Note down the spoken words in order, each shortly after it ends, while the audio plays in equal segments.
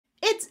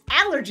It's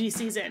allergy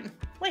season.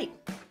 Wait,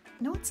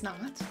 no it's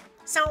not.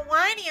 So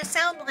why do you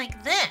sound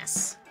like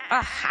this?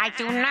 Ugh, I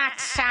do not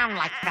sound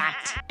like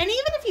that. And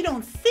even if you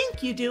don't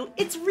think you do,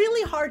 it's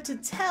really hard to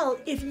tell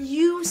if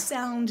you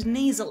sound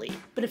nasally.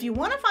 But if you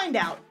want to find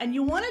out and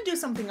you want to do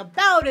something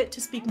about it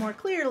to speak more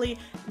clearly,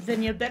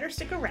 then you better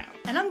stick around.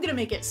 And I'm gonna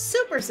make it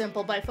super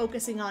simple by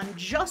focusing on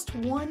just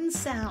one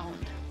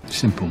sound.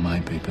 Simple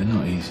maybe, but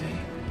not easy.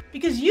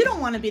 Because you don't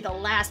want to be the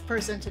last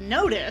person to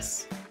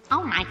notice.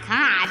 Oh my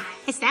God,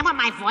 is that what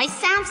my voice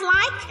sounds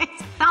like?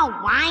 It's so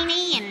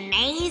whiny and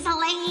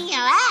nasally.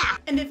 Ah.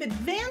 And if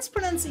advanced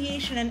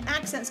pronunciation and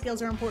accent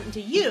skills are important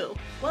to you,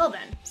 well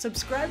then,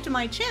 subscribe to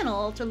my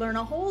channel to learn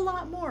a whole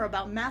lot more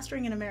about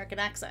mastering an American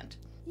accent.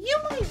 You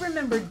might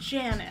remember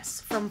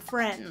Janice from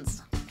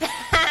Friends.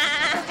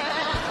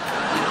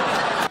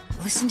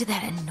 Listen to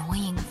that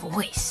annoying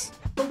voice.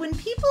 But when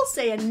people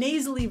say a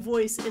nasally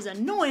voice is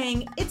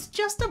annoying, it's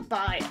just a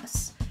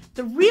bias.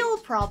 The real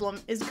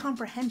problem is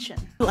comprehension.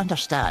 You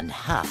understand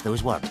half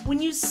those words.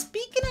 When you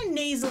speak in a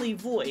nasally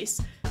voice,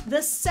 the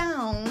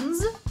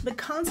sounds, the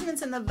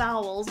consonants and the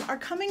vowels are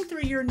coming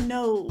through your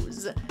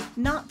nose,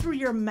 not through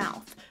your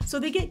mouth. So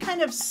they get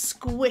kind of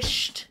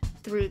squished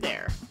through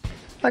there.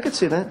 I could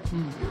see that.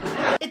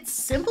 It's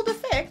simple to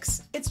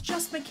fix, it's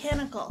just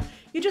mechanical.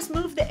 You just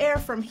move the air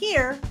from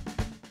here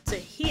to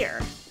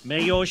here.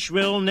 May your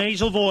shrill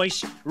nasal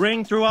voice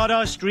ring throughout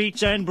our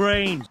streets and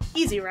brains.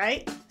 Easy,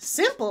 right?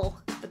 Simple,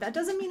 but that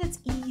doesn't mean it's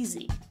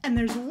easy. And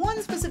there's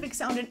one specific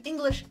sound in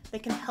English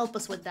that can help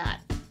us with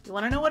that. You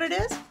want to know what it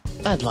is?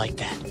 I'd like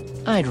that.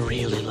 I'd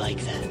really like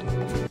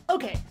that.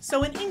 Okay,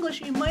 so in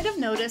English you might have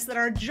noticed that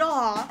our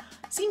jaw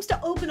seems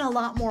to open a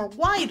lot more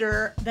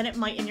wider than it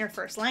might in your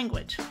first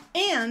language.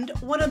 And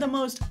one of the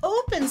most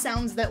open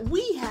sounds that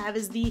we have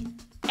is the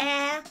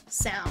ah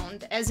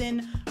sound, as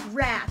in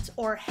rat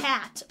or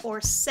hat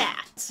or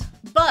sat.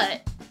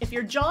 But if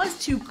your jaw is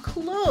too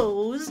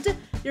closed,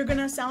 you're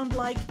gonna sound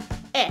like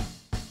eh,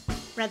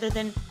 rather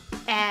than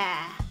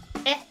ah,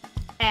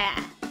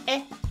 ah.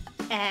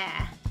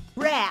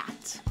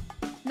 Rat,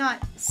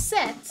 not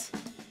set,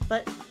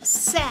 but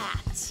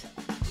sat,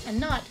 and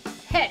not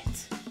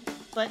het,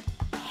 but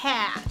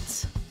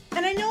hat.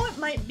 And I know it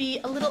might be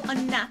a little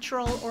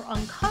unnatural or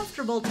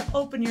uncomfortable to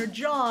open your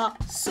jaw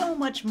so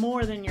much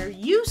more than you're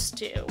used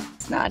to.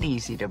 It's not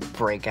easy to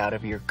break out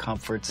of your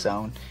comfort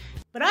zone.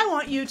 But I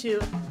want you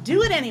to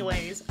do it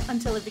anyways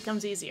until it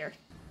becomes easier.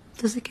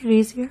 Does it get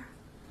easier?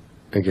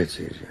 It gets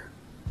easier.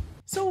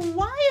 So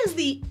why is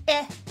the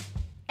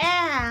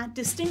ah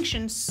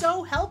distinction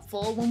so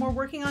helpful when we're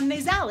working on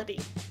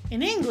nasality?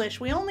 In English,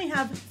 we only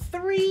have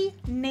 3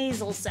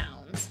 nasal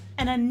sounds.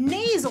 And a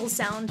nasal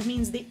sound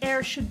means the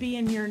air should be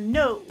in your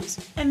nose.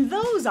 And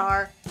those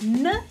are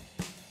n,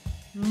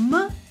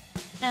 m,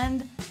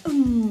 and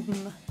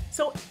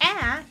So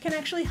ah can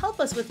actually help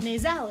us with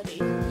nasality.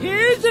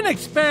 Here's an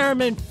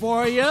experiment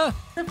for you.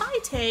 If I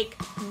take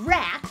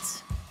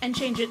rat and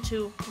change it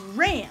to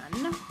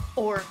ran,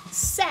 or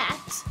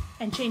sat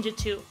and change it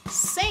to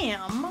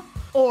Sam,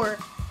 or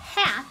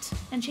hat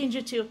and change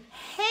it to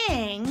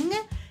hang,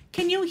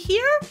 can you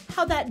hear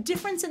how that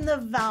difference in the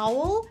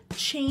vowel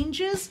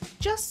changes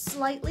just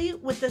slightly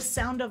with the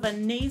sound of a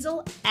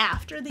nasal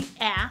after the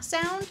ah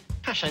sound?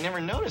 Gosh, I never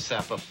noticed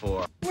that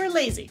before. We're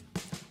lazy.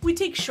 We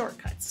take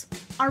shortcuts.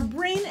 Our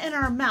brain and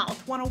our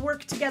mouth want to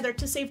work together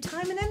to save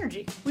time and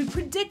energy. We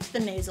predict the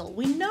nasal.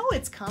 We know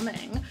it's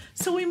coming,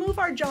 so we move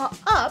our jaw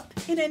up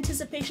in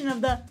anticipation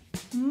of the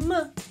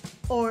m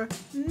or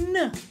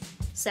n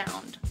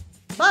sound.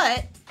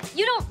 But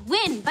you don't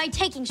win by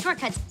taking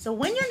shortcuts. So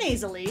when you're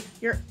nasally,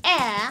 your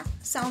ah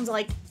sounds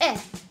like eh,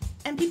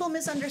 and people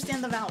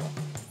misunderstand the vowel.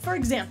 For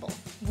example,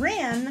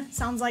 ran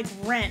sounds like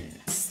ren,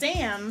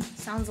 Sam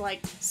sounds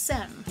like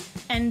sem,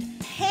 and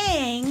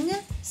hang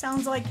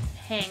sounds like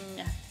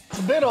heng. It's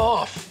a bit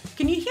off.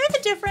 Can you hear the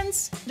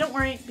difference? Don't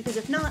worry, because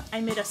if not,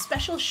 I made a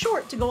special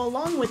short to go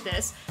along with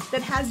this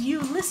that has you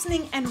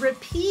listening and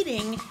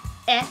repeating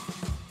eh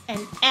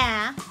and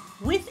ah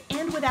with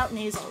and without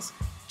nasals.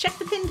 Check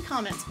the pinned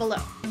comments below.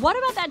 What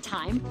about that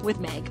time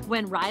with Meg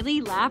when Riley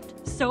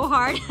laughed so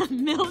hard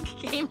milk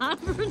came out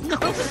of her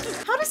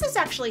nose? How does this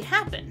actually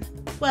happen?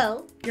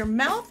 Well, your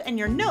mouth and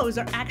your nose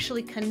are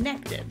actually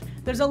connected.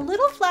 There's a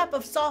little flap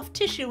of soft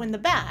tissue in the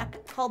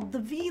back called the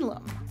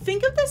velum.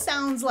 Think of the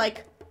sounds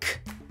like k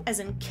as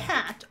in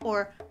cat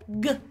or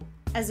g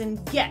as in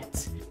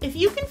get. If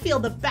you can feel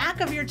the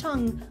back of your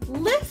tongue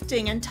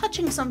lifting and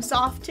touching some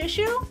soft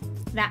tissue,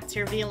 that's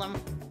your velum.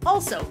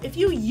 Also, if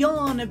you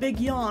yawn a big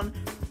yawn,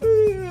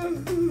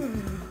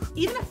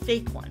 even a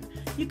fake one,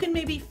 you can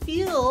maybe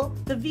feel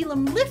the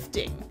velum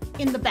lifting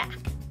in the back.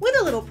 With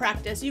a little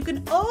practice, you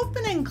can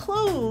open and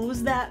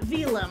close that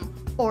velum,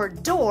 or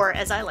door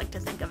as I like to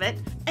think of it,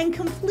 and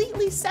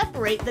completely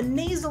separate the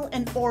nasal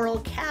and oral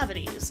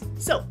cavities.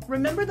 So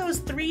remember those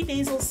 3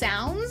 nasal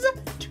sounds?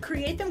 To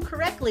create them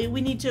correctly, we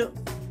need to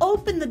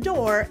open the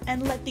door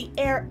and let the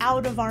air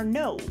out of our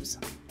nose.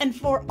 And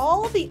for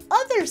all the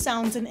other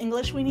sounds in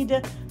English, we need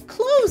to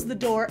close the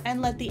door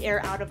and let the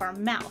air out of our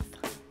mouth.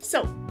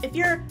 So if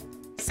you're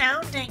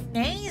Sounding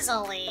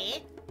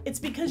nasally. It's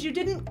because you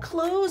didn't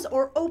close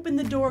or open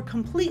the door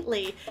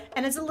completely,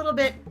 and it's a little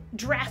bit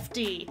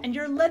drafty, and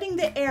you're letting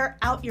the air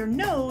out your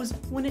nose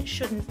when it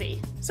shouldn't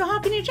be. So how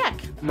can you check?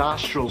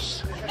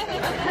 Nostrils.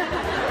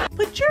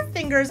 Put your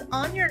fingers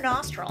on your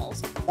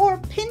nostrils or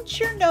pinch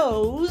your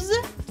nose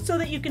so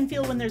that you can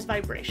feel when there's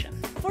vibration.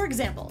 For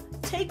example,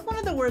 take one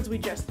of the words we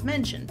just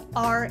mentioned,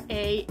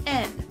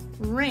 R-A-N,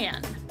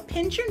 ran.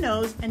 Pinch your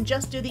nose and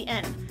just do the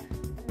N.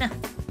 Nah.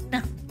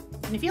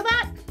 Can you feel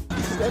that?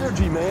 It's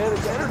energy, man.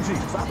 It's energy.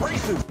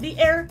 Vibration. The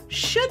air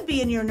should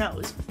be in your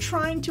nose,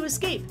 trying to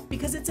escape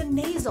because it's a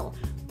nasal,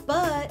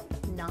 but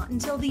not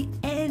until the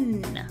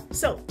N.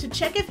 So to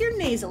check if you're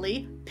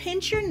nasally,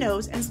 pinch your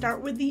nose and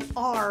start with the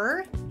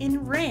R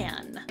in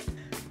ran.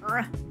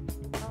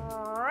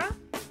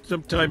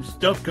 Sometimes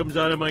stuff comes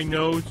out of my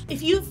nose.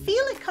 If you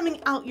feel it coming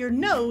out your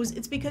nose,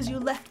 it's because you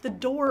left the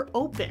door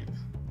open.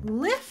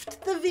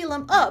 Lift the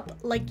velum up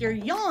like you're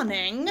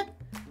yawning,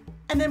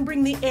 and then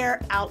bring the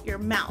air out your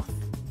mouth.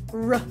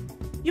 R.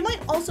 You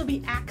might also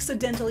be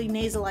accidentally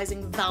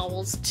nasalizing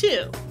vowels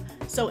too.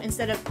 So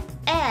instead of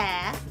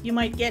ah, you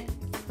might get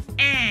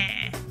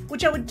ah,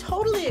 which I would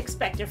totally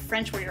expect if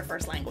French were your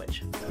first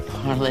language.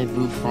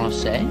 Parlez-vous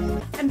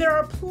français? And there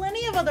are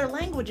plenty of other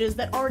languages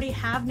that already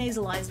have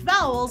nasalized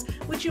vowels,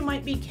 which you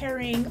might be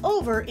carrying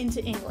over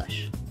into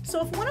English.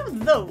 So if one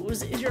of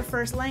those is your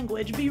first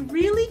language, be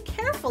really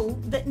careful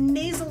that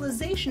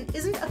nasalization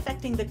isn't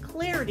affecting the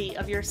clarity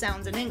of your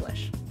sounds in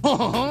English.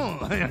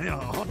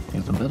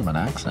 It's a bit of an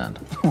accent.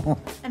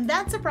 And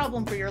that's a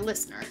problem for your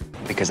listener.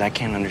 Because I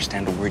can't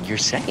understand a word you're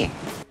saying.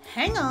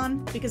 Hang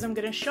on, because I'm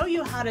going to show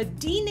you how to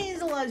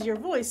denasalize your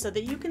voice so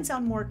that you can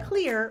sound more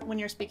clear when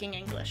you're speaking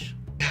English.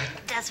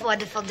 That's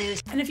wonderful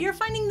news. And if you're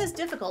finding this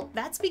difficult,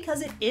 that's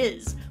because it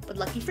is. But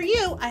lucky for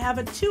you, I have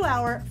a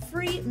 2-hour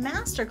free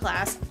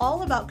masterclass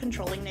all about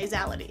controlling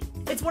nasality.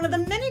 It's one of the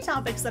many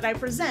topics that I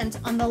present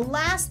on the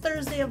last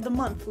Thursday of the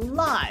month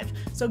live,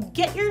 so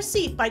get your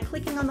seat by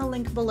clicking on the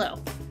link below.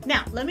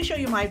 Now, let me show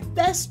you my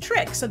best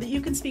trick so that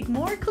you can speak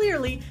more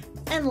clearly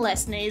and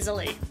less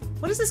nasally.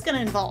 What is this going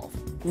to involve?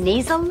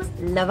 Nasal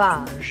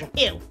lavage.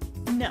 Ew,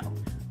 no.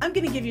 I'm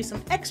going to give you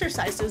some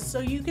exercises so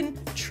you can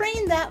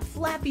train that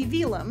flappy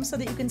velum so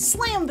that you can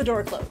slam the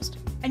door closed.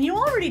 And you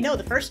already know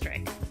the first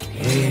trick.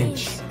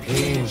 Pinch.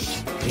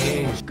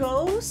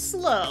 Go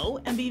slow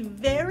and be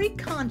very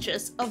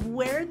conscious of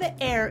where the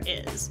air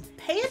is.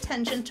 Pay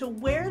attention to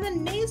where the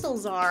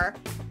nasals are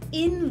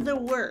in the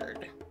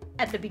word.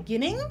 At the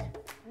beginning?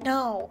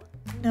 No.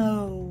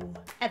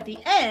 At the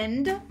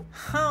end?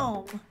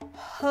 Home.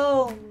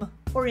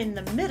 Or in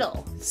the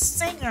middle?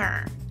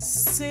 Singer.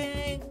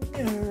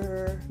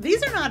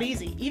 These are not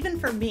easy, even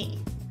for me.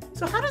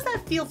 So how does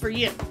that feel for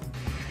you?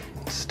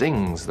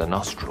 Stings the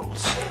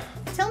nostrils.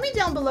 Tell me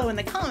down below in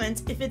the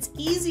comments if it's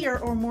easier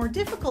or more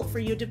difficult for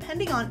you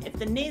depending on if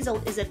the nasal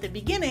is at the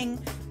beginning,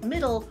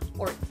 middle,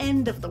 or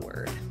end of the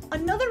word.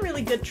 Another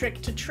really good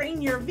trick to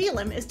train your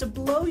velum is to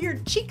blow your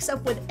cheeks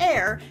up with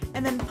air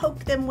and then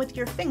poke them with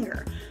your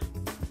finger.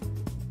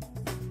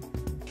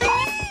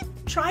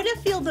 Try to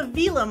feel the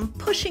velum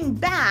pushing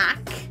back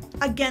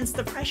against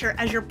the pressure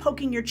as you're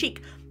poking your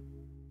cheek.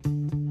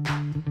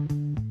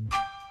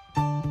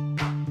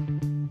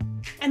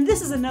 And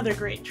this is another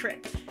great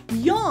trick.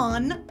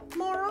 Yawn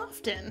more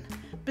often.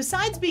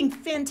 Besides being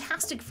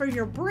fantastic for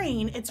your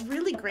brain, it's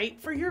really great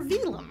for your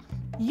velum.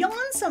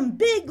 Yawn some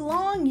big,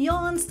 long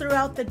yawns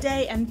throughout the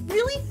day and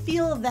really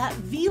feel that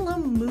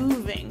velum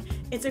moving.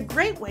 It's a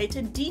great way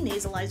to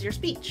denasalize your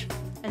speech.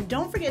 And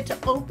don't forget to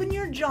open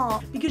your jaw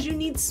because you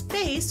need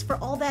space for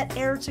all that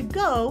air to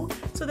go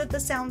so that the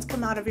sounds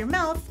come out of your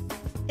mouth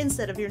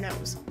instead of your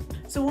nose.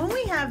 So when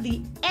we have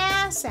the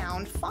ah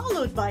sound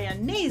followed by a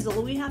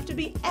nasal, we have to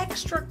be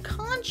extra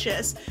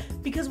conscious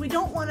because we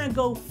don't want to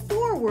go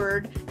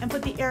forward and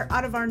put the air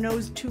out of our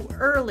nose too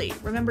early.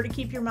 Remember to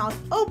keep your mouth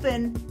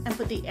open and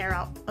put the air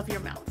out of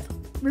your mouth.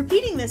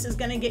 Repeating this is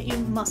going to get you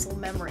muscle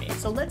memory.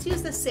 So let's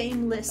use the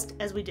same list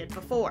as we did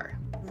before.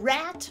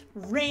 Rat,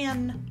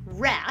 ran,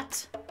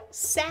 rat,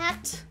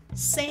 sat,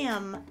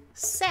 Sam,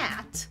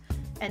 sat,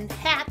 and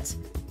hat,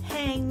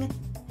 hang,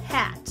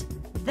 hat.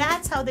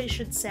 That's how they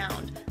should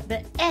sound.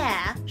 The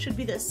ah should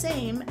be the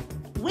same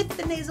with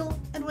the nasal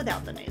and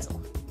without the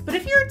nasal. But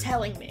if you're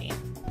telling me,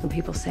 When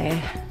people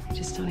say, I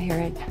just don't hear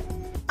it.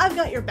 I've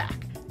got your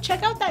back.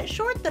 Check out that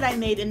short that I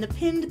made in the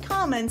pinned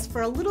comments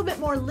for a little bit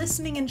more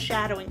listening and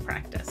shadowing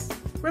practice.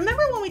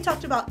 Remember when we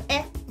talked about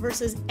eh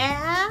versus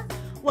ah?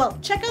 Well,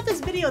 check out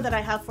this video that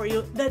I have for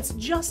you that's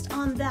just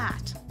on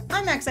that.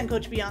 I'm Accent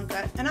Coach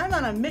Bianca, and I'm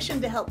on a mission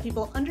to help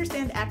people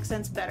understand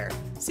accents better.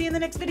 See you in the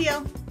next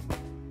video.